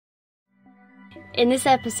In this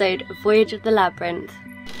episode of Voyage of the Labyrinth.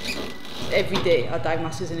 Every day our dive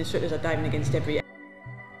masters and instructors are diving against debris.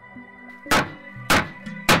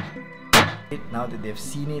 Now that they've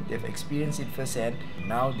seen it, they've experienced it firsthand,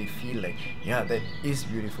 now they feel like, yeah, that is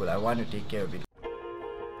beautiful, I want to take care of it.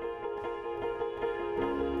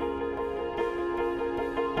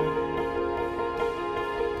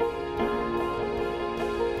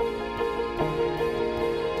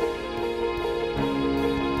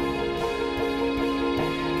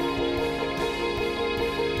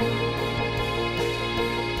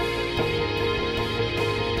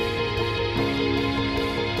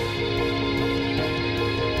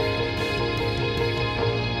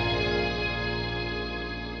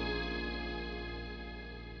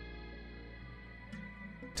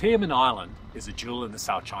 Tioman Island is a jewel in the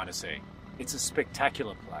South China Sea. It's a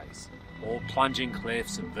spectacular place, all plunging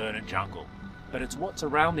cliffs and verdant jungle, but it's what's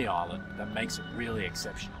around the island that makes it really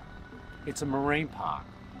exceptional. It's a marine park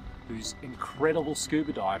whose incredible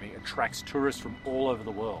scuba diving attracts tourists from all over the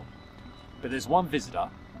world. But there's one visitor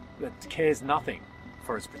that cares nothing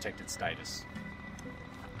for its protected status.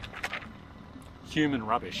 Human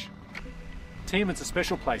rubbish. Tioman's a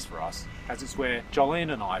special place for us, as it's where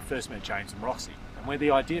Jolene and I first met James and Roxy, and where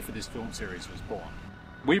the idea for this film series was born.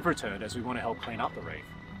 We've returned as we want to help clean up the reef,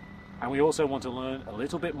 and we also want to learn a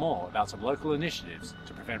little bit more about some local initiatives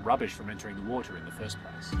to prevent rubbish from entering the water in the first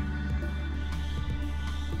place.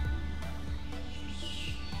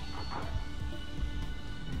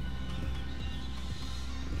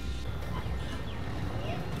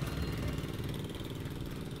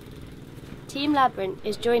 Team Labyrinth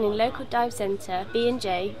is joining local dive centre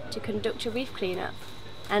B&J to conduct a reef cleanup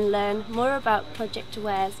and learn more about Project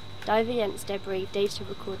Aware's Dive Against Debris data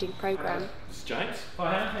recording programme. This is James.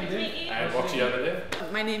 Hi, how you doing? And Roxy over there.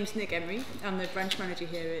 My name's Nick Emery. I'm the branch manager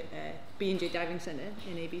here at B&J Diving Centre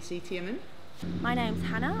in ABC Tioman. My name's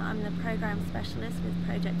Hannah. I'm the programme specialist with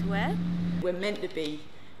Project Aware. We're meant to be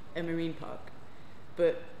a marine park,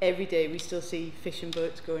 but every day we still see fishing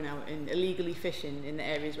boats going out and illegally fishing in the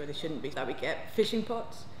areas where they shouldn't be. That we get fishing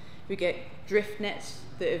pots, we get drift nets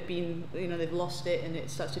that have been, they've lost it and it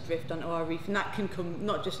starts to drift onto our reef, and that can come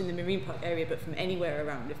not just in the marine park area but from anywhere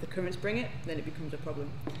around. If the currents bring it, then it becomes a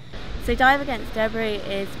problem. So Dive Against Debris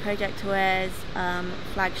is Project Aware's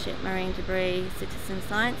flagship marine debris citizen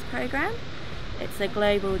science programme. It's a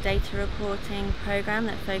global data reporting programme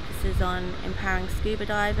that focuses on empowering scuba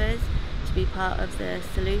divers to be part of the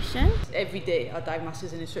solution. Every day our dive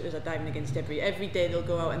masters and instructors are diving against debris. Every day they'll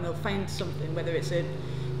go out and they'll find something, whether it's a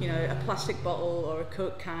plastic bottle or a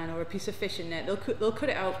Coke can or a piece of fishing net. They'll cut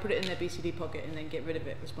it out, put it in their BCD pocket and then get rid of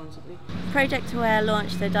it responsibly. Project Aware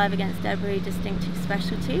launched the Dive Against Debris distinctive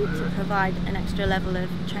specialty to provide an extra level of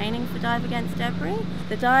training for Dive Against Debris.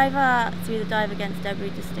 The diver, through the Dive Against Debris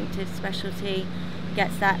distinctive specialty,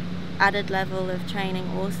 gets that added level of training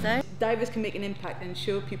also. Divers can make an impact and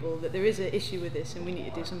show people that there is an issue with this and we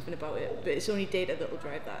need to do something about it, but it's only data that will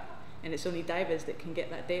drive that, and it's only divers that can get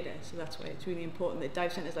that data. So that's why it's really important that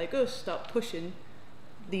dive centres like us start pushing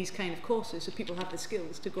these kind of courses so people have the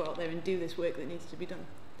skills to go out there and do this work that needs to be done.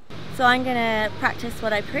 So I'm going to practice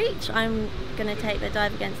what I preach. I'm going to take the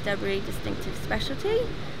Dive Against Debris distinctive specialty.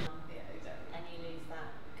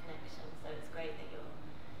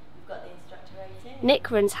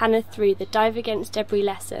 Nick runs Hannah through the Dive Against Debris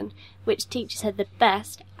lesson, which teaches her the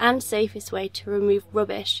best and safest way to remove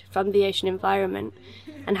rubbish from the ocean environment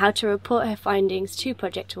and how to report her findings to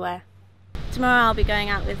Project Aware. Tomorrow I'll be going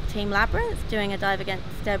out with Team Labyrinth doing a Dive Against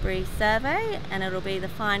Debris survey, and it'll be the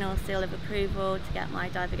final seal of approval to get my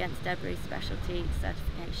Dive Against Debris specialty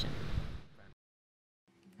certification.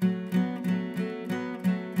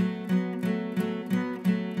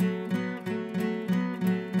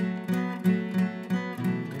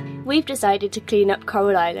 We've decided to clean up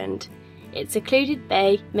Coral Island. Its secluded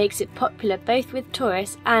bay makes it popular both with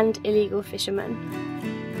tourists and illegal fishermen.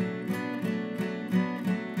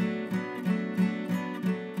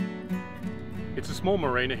 It's a small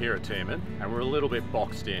marina here at Tioman, and we're a little bit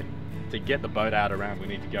boxed in. To get the boat out around, we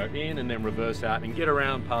need to go in and then reverse out and get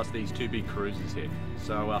around past these two big cruisers here.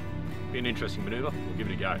 So, be an interesting manoeuvre. We'll give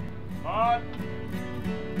it a go. On!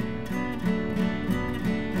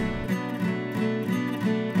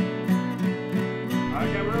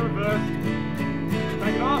 Okay, we're reverse.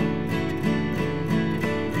 Take it off.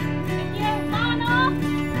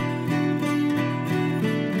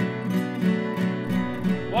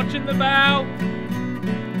 Watching the bow.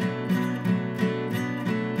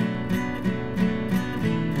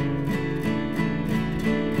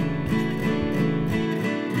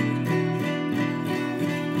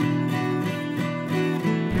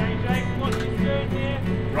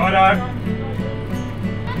 Righto.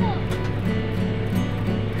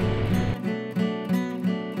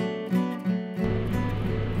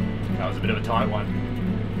 tight one.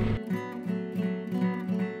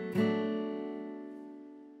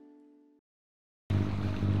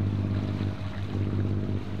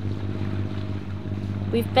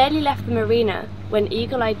 We've barely left the marina when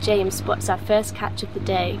eagle-eyed James spots our first catch of the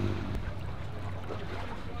day.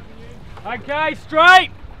 Okay,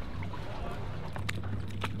 straight!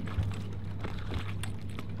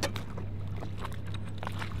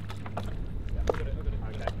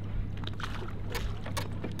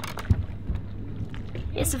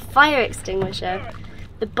 It's a fire extinguisher.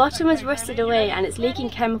 The bottom has rusted away and it's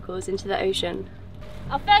leaking chemicals into the ocean.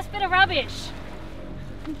 Our first bit of rubbish!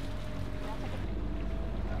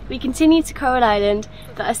 We continue to Coral Island,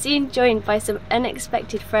 but are soon joined by some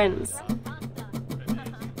unexpected friends.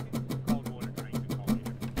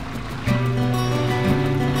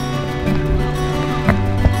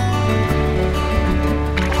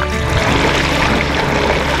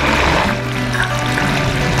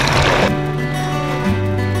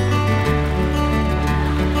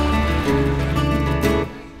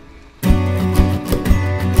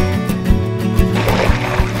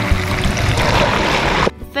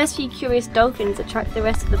 The first few curious dolphins attract the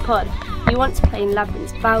rest of the pod, who want to play in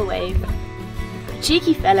Labyrinth's bow wave. The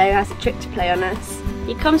cheeky fellow has a trick to play on us.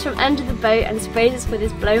 He comes from under the boat and sprays us with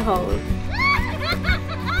his blowhole.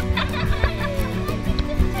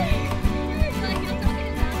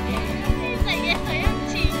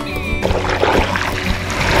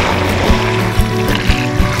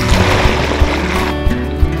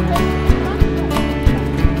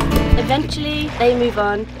 Eventually, they move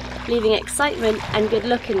on, leaving excitement and good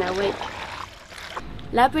luck in their wake.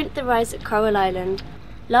 Labyrinth arrives at Coral Island.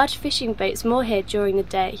 Large fishing boats moor here during the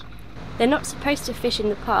day. They're not supposed to fish in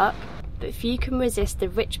the park, but few can resist the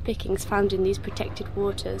rich pickings found in these protected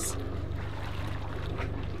waters.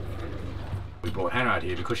 We brought Hannah out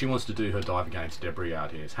here because she wants to do her dive against debris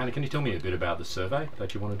out here. So Hannah, can you tell me a bit about the survey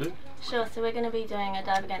that you want to do? Sure, so we're going to be doing a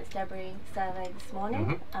dive against debris survey this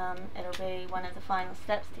morning. Mm-hmm. It'll be one of the final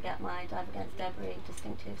steps to get my dive against debris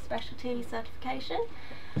distinctive specialty certification.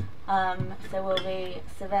 So we'll be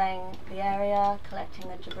surveying the area,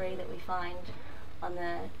 collecting the debris that we find on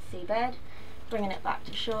the seabed, bringing it back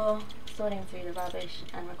to shore, sorting through the rubbish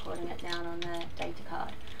and recording it down on the data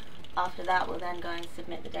card. After that, we'll then go and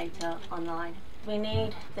submit the data online. We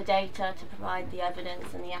need the data to provide the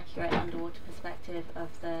evidence and the accurate underwater perspective of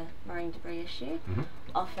the marine debris issue. Mm-hmm.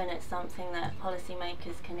 Often it's something that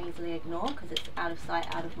policymakers can easily ignore because it's out of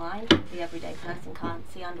sight, out of mind. The everyday person can't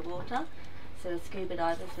see underwater. So as scuba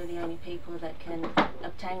divers, we're the only people that can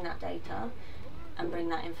obtain that data and bring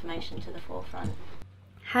that information to the forefront.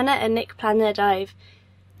 Hannah and Nick plan their dive.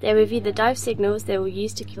 They review the dive signals they will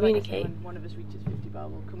use to communicate. When one of us reaches 50 bar,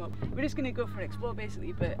 we'll come up. We're just going to go for an explore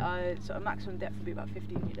basically, but sort of maximum depth will be about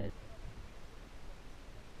 15 metres.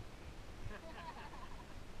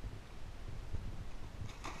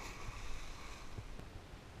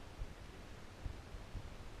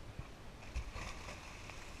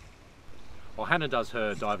 Well, Hannah does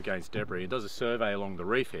her dive against debris and does a survey along the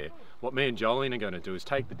reef here. What me and Jolene are going to do is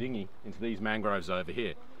take the dinghy into these mangroves over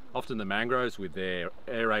here. Often the mangroves with their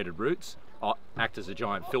aerated roots act as a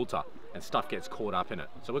giant filter and stuff gets caught up in it.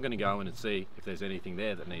 So we're going to go in and see if there's anything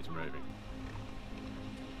there that needs moving.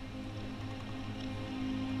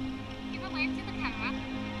 Give a wave to the camera.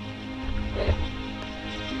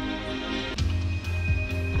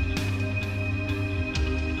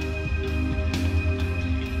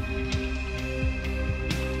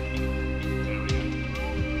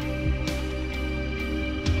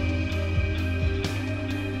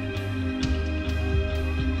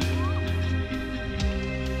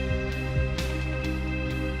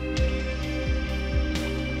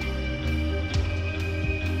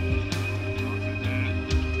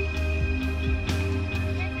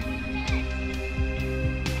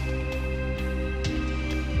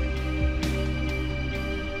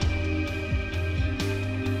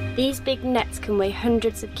 These big nets can weigh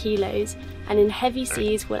hundreds of kilos and in heavy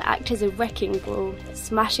seas will act as a wrecking ball,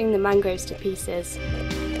 smashing the mangroves to pieces.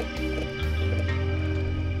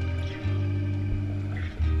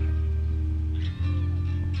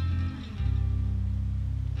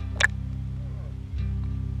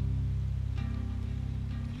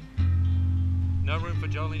 No room for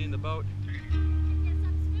Jolene in the boat.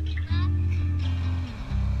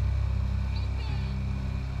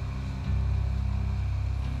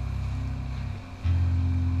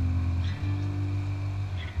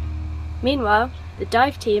 Meanwhile, the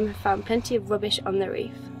dive team have found plenty of rubbish on the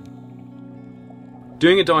reef.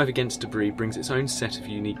 Doing a dive against debris brings its own set of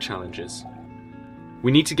unique challenges.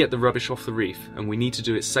 We need to get the rubbish off the reef, and we need to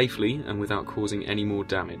do it safely and without causing any more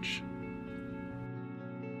damage.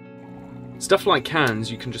 Stuff like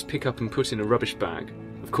cans you can just pick up and put in a rubbish bag,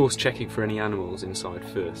 of course checking for any animals inside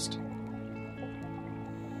first.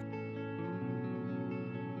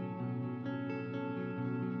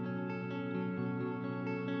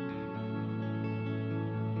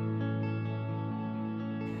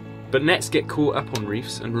 But nets get caught up on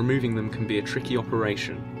reefs and removing them can be a tricky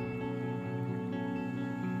operation.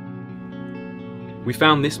 We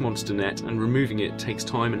found this monster net and removing it takes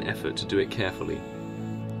time and effort to do it carefully.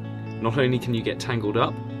 Not only can you get tangled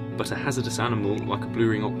up, but a hazardous animal like a blue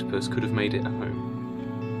ring octopus could have made it a home.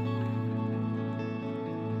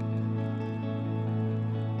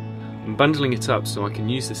 I'm bundling it up so I can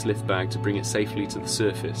use this lift bag to bring it safely to the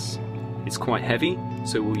surface. It's quite heavy,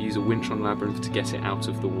 so we'll use a winch on Labyrinth to get it out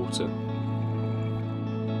of the water.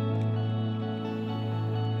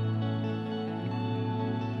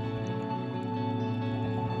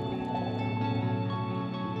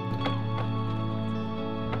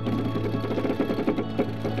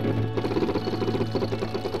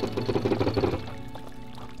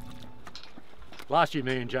 Last year,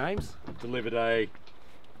 me and James delivered a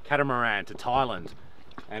catamaran to Thailand,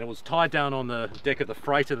 and it was tied down on the deck of the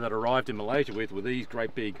freighter that arrived in Malaysia with these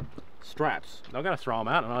great big straps. I'm going to throw them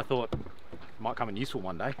out, and I thought it might come in useful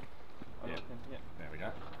one day. Yeah, there we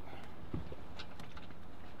go.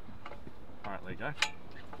 All right, there you go.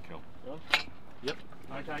 Cool. Yep.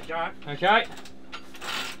 Okay, go. Okay.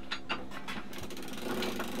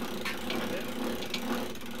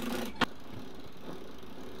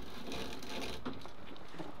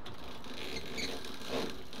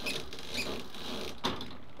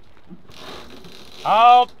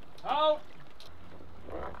 Hold! Hold!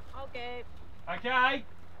 Okay. Okay!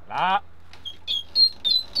 Nah.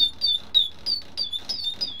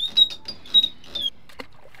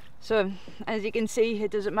 So, as you can see,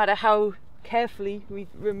 it doesn't matter how carefully we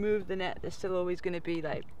remove the net, there's still always going to be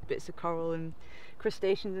like bits of coral and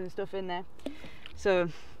crustaceans and stuff in there. So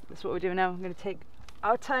that's what we're doing now. I'm going to take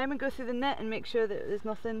our time and go through the net and make sure that there's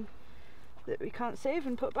nothing that we can't save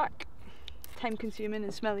and put back. Time consuming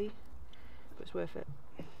and smelly, but it's worth it.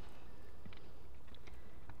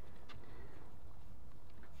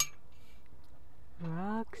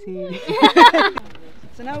 Roxy.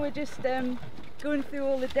 So now we're just going through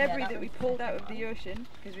all the debris that we pulled out of the ocean,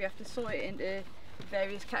 because we have to sort it into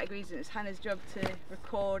various categories, and it's Hannah's job to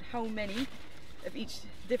record how many of each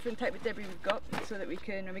different type of debris we've got, so that we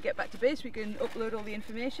can, when we get back to base, we can upload all the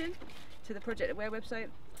information to the Project Aware website,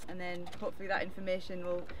 and then hopefully that information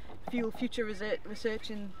will fuel future research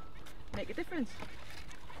and make a difference.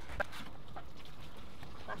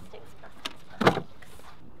 Plastics.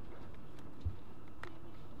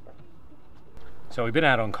 So we've been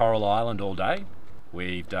out on Coral Island all day.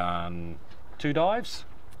 We've done 2 dives,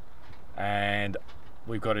 and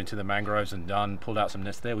we've got into the mangroves and pulled out some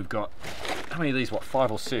nests there. We've got, how many of these, what,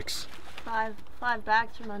 5 or 6? Five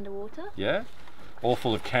bags from underwater. Yeah, all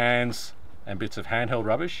full of cans and bits of handheld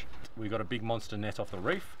rubbish. We've got a big monster net off the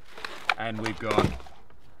reef, and we've got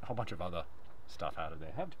a whole bunch of other stuff out of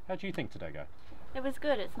there. How do you think today go? It was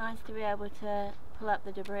good. It's nice to be able to pull up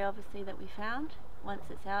the debris, obviously, that we found. Once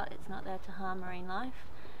it's out, it's not there to harm marine life,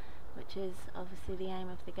 which is obviously the aim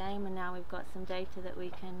of the game, and now we've got some data that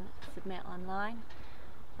we can submit online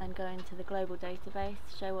and go into the global database,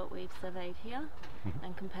 show what we've surveyed here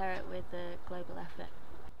and compare it with the global effort.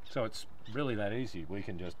 So it's really that easy. We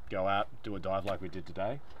can just go out, do a dive like we did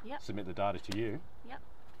today, Yep. submit the data to you, Yep.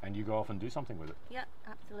 and you go off and do something with it. Yep,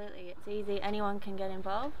 absolutely. It's easy. Anyone can get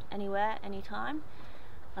involved, anywhere, anytime.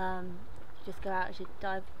 Just go out as your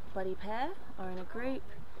dive buddy pair or in a group,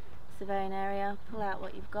 survey an area, pull out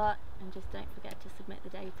what you've got, and just don't forget to submit the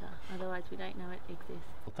data, otherwise we don't know it exists.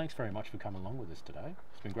 Well, thanks very much for coming along with us today.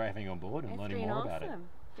 It's been great having you on board and learning more about it.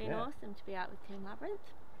 It's been awesome to be out with Team Labyrinth.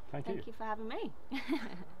 Thank you for having me.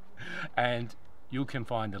 And you can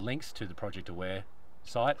find the links to the Project Aware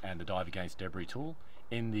site and the Dive Against Debris tool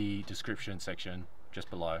in the description section just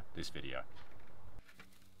below this video.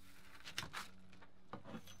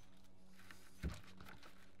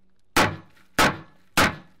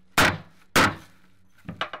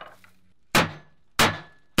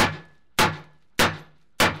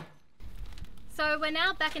 So we're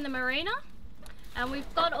now back in the marina, and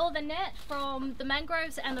we've got all the net from the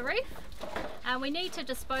mangroves and the reef, and we need to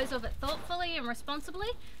dispose of it thoughtfully and responsibly.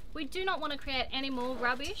 We do not want to create any more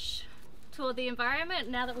rubbish to the environment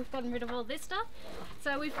now that we've gotten rid of all this stuff.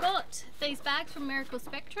 So we've got these bags from Miracle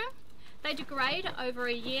Spectrum. They degrade over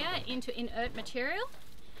a year into inert material.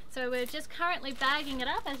 So we're just currently bagging it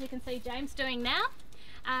up, as you can see James doing now,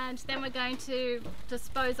 and then we're going to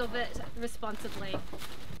dispose of it responsibly.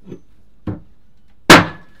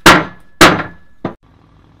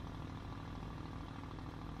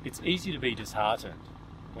 It's easy to be disheartened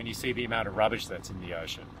when you see the amount of rubbish that's in the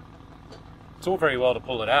ocean. It's all very well to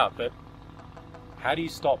pull it out, but how do you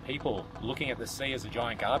stop people looking at the sea as a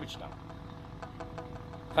giant garbage dump?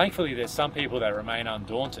 Thankfully, there's some people that remain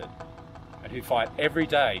undaunted and who fight every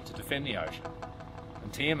day to defend the ocean.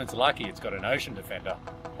 And Tioman's lucky it's got an ocean defender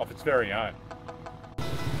of its very own.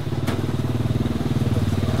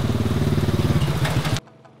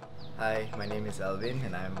 Hi, my name is Alvin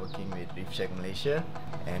and I'm working with Reef Check Malaysia,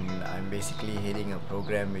 and I'm basically heading a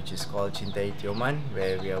program which is called Pulau Tioman,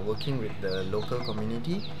 where we are working with the local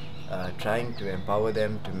community, trying to empower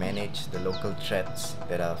them to manage the local threats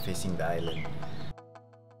that are facing the island.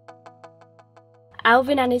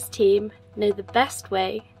 Alvin and his team know the best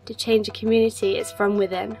way to change a community is from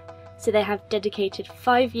within, so they have dedicated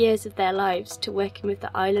 5 years of their lives to working with the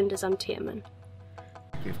islanders on Tioman.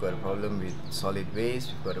 We've got a problem with solid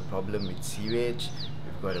waste, we've got a problem with sewage,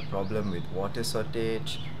 we've got a problem with water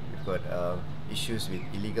shortage, we've got issues with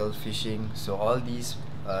illegal fishing. So all these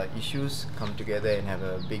issues come together and have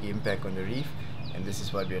a big impact on the reef, and this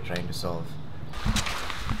is what we are trying to solve.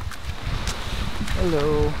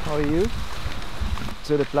 Hello, how are you?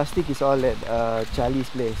 So the plastic is all at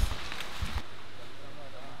Charlie's place.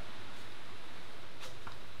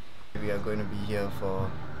 We are going to be here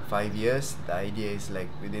for 5 years. The idea is like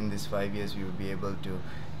within this 5 years we will be able to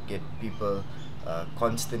get people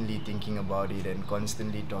constantly thinking about it and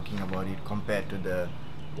constantly talking about it, compared to the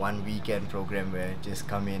one weekend program where just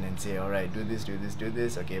come in and say, alright, do this, do this, do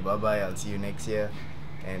this, okay, bye bye, I'll see you next year,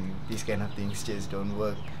 and these kind of things just don't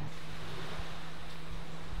work.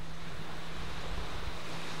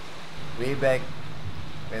 Way back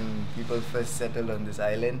when people first settled on this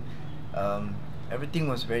island, everything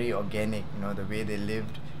was very organic, you know, the way they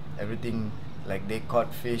lived, everything, like they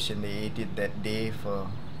caught fish and they ate it that day for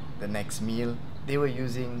the next meal. They were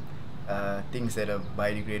using things that are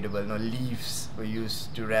biodegradable. You know, leaves were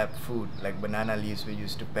used to wrap food, like banana leaves were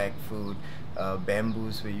used to pack food,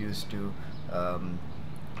 bamboos were used to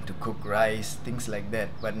cook rice, things like that.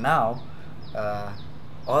 But now,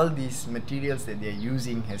 all these materials that they're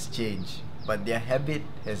using has changed, but their habit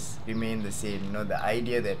has remained the same. You know, the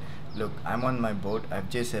idea that, look, I'm on my boat, I've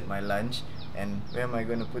just had my lunch, and where am I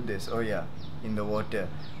going to put this? Oh yeah, in the water.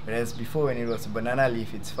 Whereas before, when it was a banana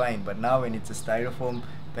leaf, it's fine, but now when it's a styrofoam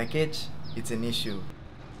package, it's an issue.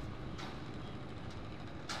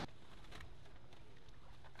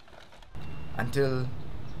 Until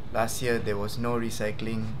last year, there was no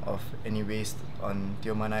recycling of any waste on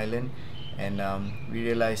Tioman Island, and we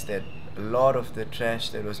realized that a lot of the trash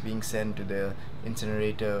that was being sent to the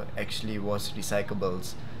incinerator actually was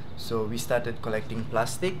recyclables. So we started collecting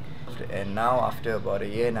plastic, and now after about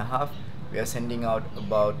 1.5 years, we are sending out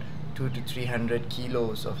about 200 to 300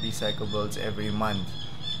 kilos of recyclables every month,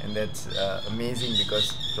 and that's amazing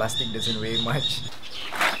because plastic doesn't weigh much.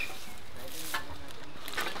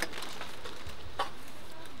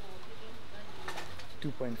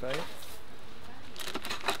 $2.5.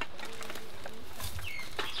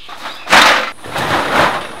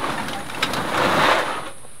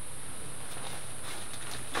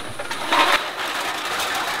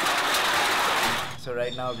 So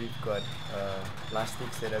right now we've got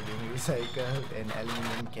plastics that are being recycled and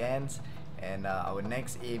aluminum cans, and our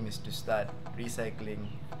next aim is to start recycling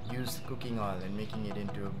used cooking oil and making it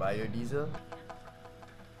into biodiesel.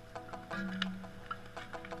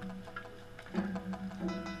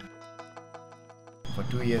 For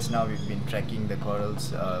 2 years now we've been tracking the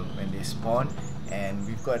corals when they spawn, and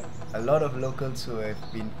we've got a lot of locals who have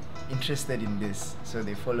been interested in this. So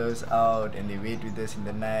they follow us out and they wait with us in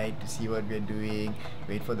the night to see what we're doing,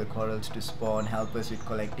 wait for the corals to spawn, help us with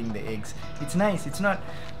collecting the eggs. It's nice, it's not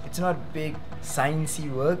big sciencey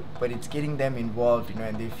work, but it's getting them involved, you know,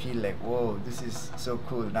 and they feel like, whoa, this is so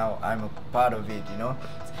cool, now I'm a part of it, you know.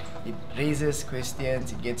 It raises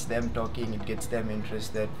questions, it gets them talking, it gets them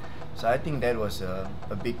interested. So I think that was a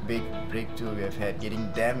big breakthrough we have had, getting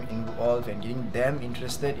them involved and getting them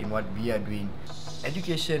interested in what we are doing.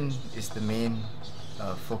 Education is the main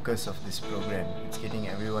focus of this program. It's getting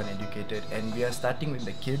everyone educated, and we are starting with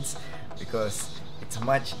the kids because it's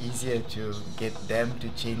much easier to get them to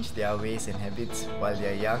change their ways and habits while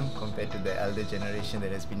they're young compared to the elder generation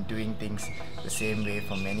that has been doing things the same way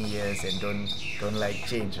for many years and don't like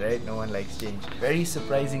change, right? No one likes change. Very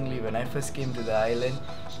surprisingly, when I first came to the island,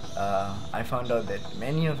 I found out that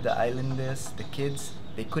many of the islanders, the kids,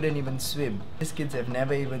 they couldn't even swim. These kids have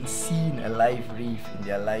never even seen a live reef in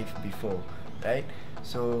their life before, right?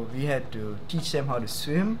 So we had to teach them how to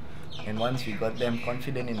swim, and once we got them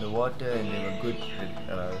confident in the water and they were good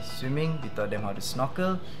with swimming, we taught them how to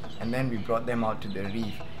snorkel, and then we brought them out to the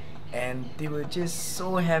reef. and they were just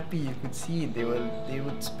so happy. You could see it. They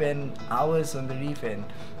would spend hours on the reef and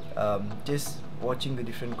just watching the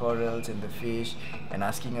different corals and the fish and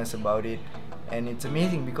asking us about it. And it's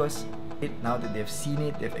amazing because now that they've seen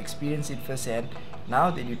it, they've experienced it firsthand, now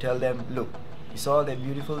that you tell them, look, you saw that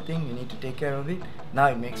beautiful thing, you need to take care of it, now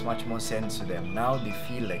it makes much more sense to them. Now they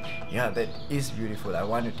feel like, yeah, that is beautiful, I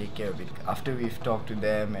want to take care of it. After we've talked to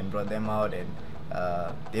them and brought them out, and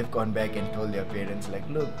they've gone back and told their parents, like,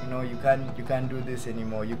 look, you can't do this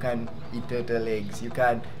anymore, you can't eat turtle eggs, you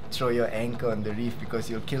can't throw your anchor on the reef because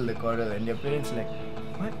you'll kill the coral. And their parents like,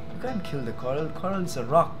 what? You can't kill the coral? Coral is a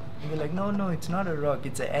rock. And we're like, no, it's not a rock,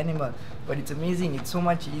 it's an animal. But it's amazing, it's so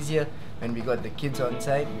much easier when we got the kids on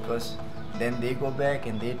side, because then they go back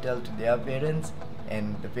and they tell to their parents,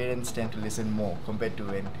 and the parents tend to listen more compared to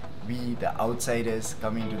when we, the outsiders,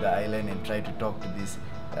 come into the island and try to talk to these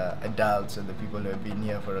adults or the people who have been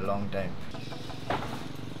here for a long time.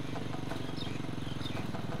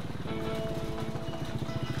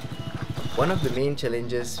 One of the main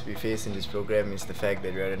challenges we face in this program is the fact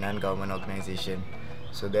that we are a non-government organization.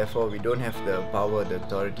 So therefore we don't have the power, the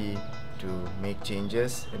authority to make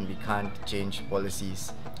changes, and we can't change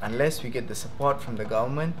policies. Unless we get the support from the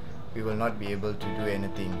government, we will not be able to do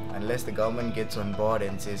anything. Unless the government gets on board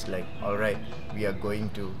and says like, alright, we are going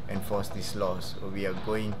to enforce these laws, or we are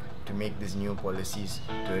going to make these new policies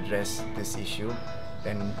to address this issue,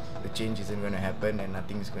 then the change isn't going to happen and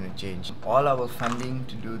nothing is going to change. All our funding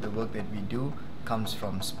to do the work that we do comes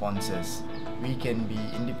from sponsors. We can be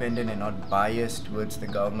independent and not biased towards the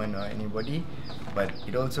government or anybody, but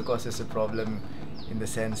it also causes a problem in the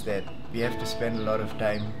sense that we have to spend a lot of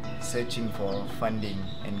time searching for funding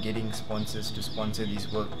and getting sponsors to sponsor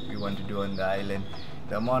this work we want to do on the island.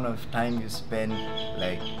 The amount of time you spend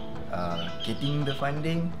getting the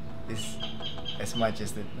funding is as much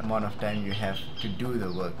as the amount of time you have to do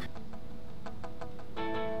the work.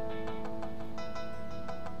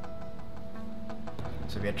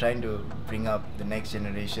 So we are trying to bring up the next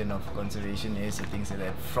generation of conservationists and things like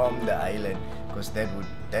that from the island, because that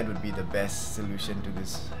would be the best solution to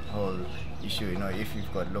this whole issue. If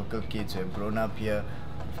you've got local kids who have grown up here,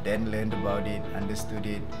 who've then learned about it, understood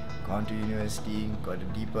it, gone to university, got a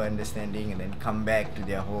deeper understanding, and then come back to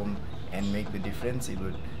their home and make the difference,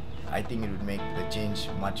 I think it would make the change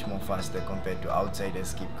much more faster compared to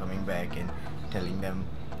outsiders keep coming back and telling them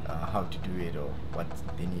how to do it or what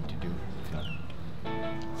they need to do.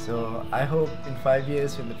 So I hope in 5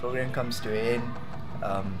 years, when the program comes to an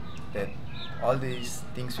end, that all these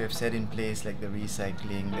things we have set in place, like the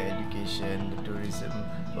recycling, the education, the tourism,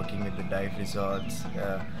 working with the dive resorts,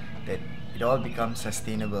 that it all becomes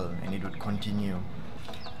sustainable and it would continue.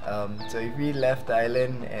 So if we left the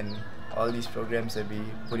island and all these programs that we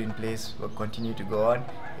put in place will continue to go on,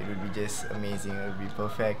 it would be just amazing, it would be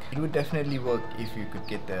perfect. It would definitely work if you could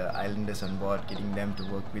get the islanders on board, getting them to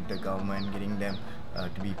work with the government, getting them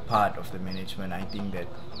to be part of the management. I think that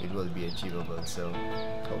it will be achievable, so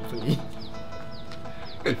hopefully.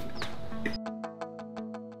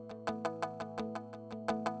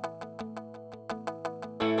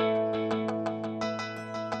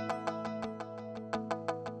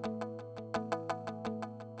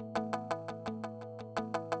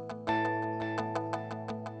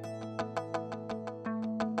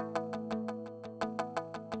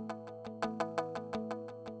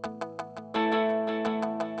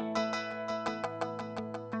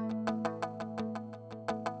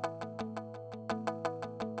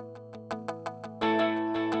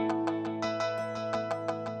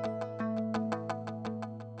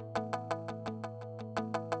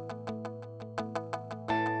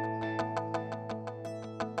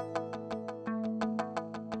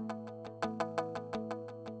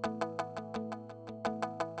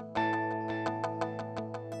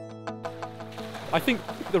 I think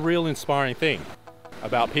the real inspiring thing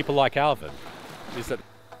about people like Alvin is that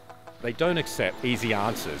they don't accept easy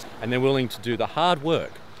answers, and they're willing to do the hard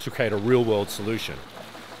work to create a real-world solution.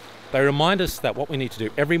 They remind us that what we need to do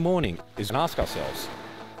every morning is ask ourselves,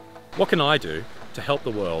 what can I do to help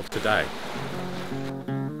the world today?